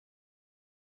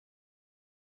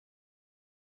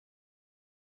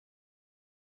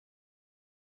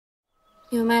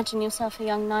You imagine yourself a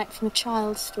young knight from a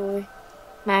child's story,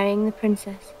 marrying the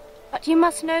princess. But you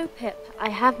must know, Pip, I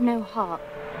have no heart.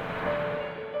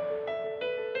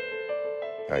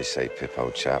 I say, Pip,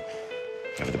 old chap,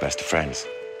 never the best of friends.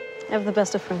 Ever the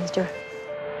best of friends, Joe.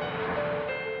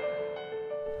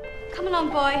 Come along,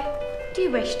 boy. Do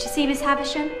you wish to see Miss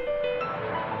Havisham?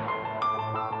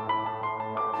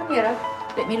 Come here,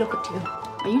 let me look at you.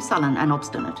 Are you sullen and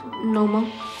obstinate? No, Mum.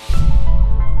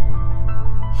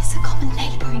 He's a common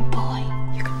neighbouring boy.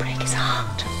 You could break his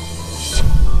heart.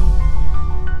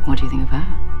 What do you think of her?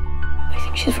 I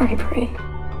think she's very pretty.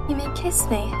 You may kiss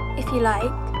me, if you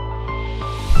like.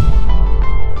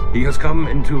 He has come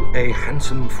into a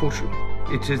handsome fortune.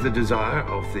 It is the desire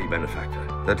of the benefactor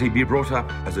that he be brought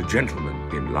up as a gentleman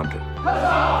in London.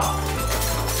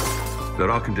 There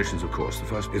are conditions, of course. The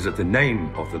first is that the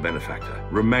name of the benefactor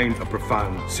remain a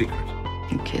profound secret.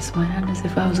 You kiss my hand as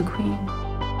if I was a queen.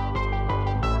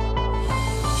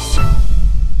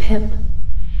 Pip,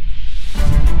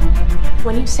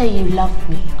 when you say you love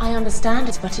me, I understand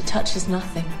it, but it touches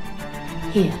nothing.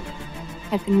 Here.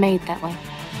 I've been made that way.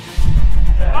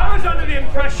 I was under the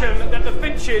impression that the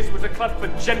Fiennes was a club for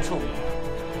gentlemen.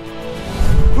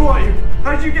 Who are you?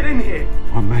 How did you get in here?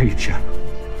 I made you.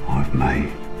 I've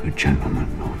made a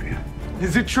gentleman of you.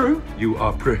 Is it true? You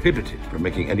are prohibited from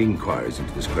making any inquiries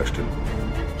into this question.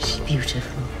 She's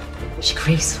beautiful. She's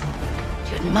graceful.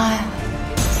 You admire her.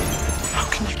 How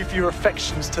can you give your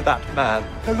affections to that man?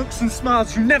 The looks and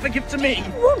smiles you never give to me.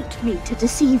 You want me to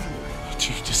deceive you?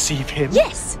 To deceive him?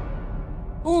 Yes!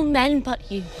 All men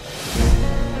but you.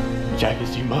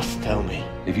 Jaggers, you must tell me.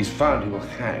 If he's found, he will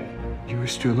hang. You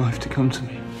risked your life to come to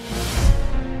me.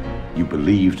 You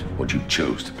believed what you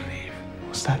chose to believe.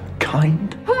 Was that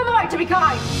kind? Who am I to be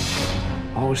kind?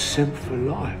 I was sent for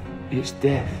life. It's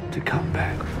death to come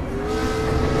back.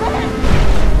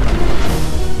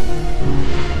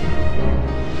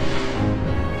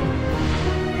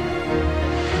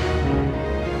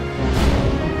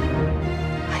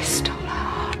 I stole her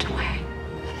heart away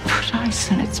and put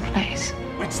ice in its place.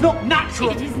 It's not natural.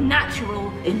 It is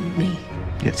natural in me.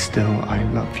 Yet still, I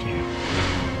love you.